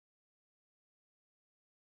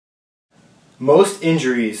Most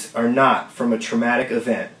injuries are not from a traumatic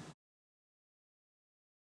event.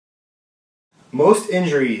 Most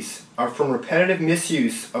injuries are from repetitive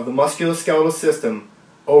misuse of the musculoskeletal system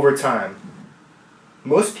over time.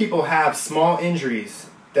 Most people have small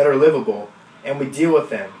injuries that are livable, and we deal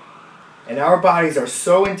with them. And our bodies are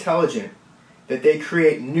so intelligent that they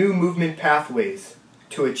create new movement pathways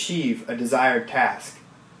to achieve a desired task.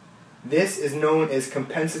 This is known as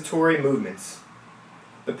compensatory movements.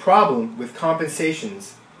 The problem with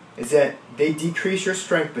compensations is that they decrease your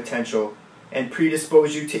strength potential and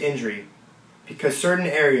predispose you to injury because certain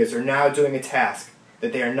areas are now doing a task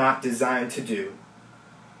that they are not designed to do.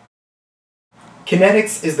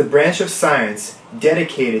 Kinetics is the branch of science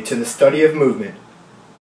dedicated to the study of movement.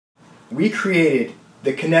 We created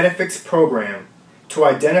the KinetiFix Program to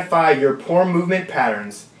identify your poor movement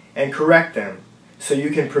patterns and correct them so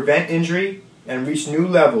you can prevent injury and reach new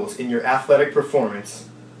levels in your athletic performance.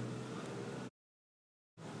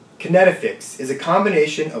 KinetiFix is a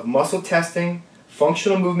combination of muscle testing,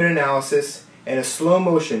 functional movement analysis, and a slow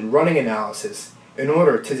motion running analysis in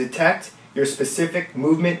order to detect your specific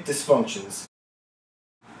movement dysfunctions.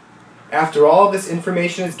 After all of this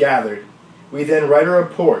information is gathered, we then write a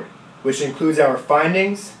report which includes our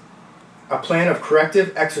findings, a plan of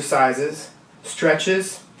corrective exercises,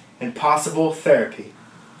 stretches, and possible therapy.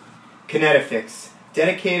 KinetiFix,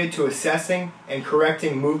 dedicated to assessing and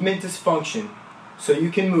correcting movement dysfunction so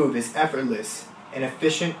you can move as effortless and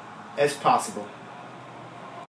efficient as possible.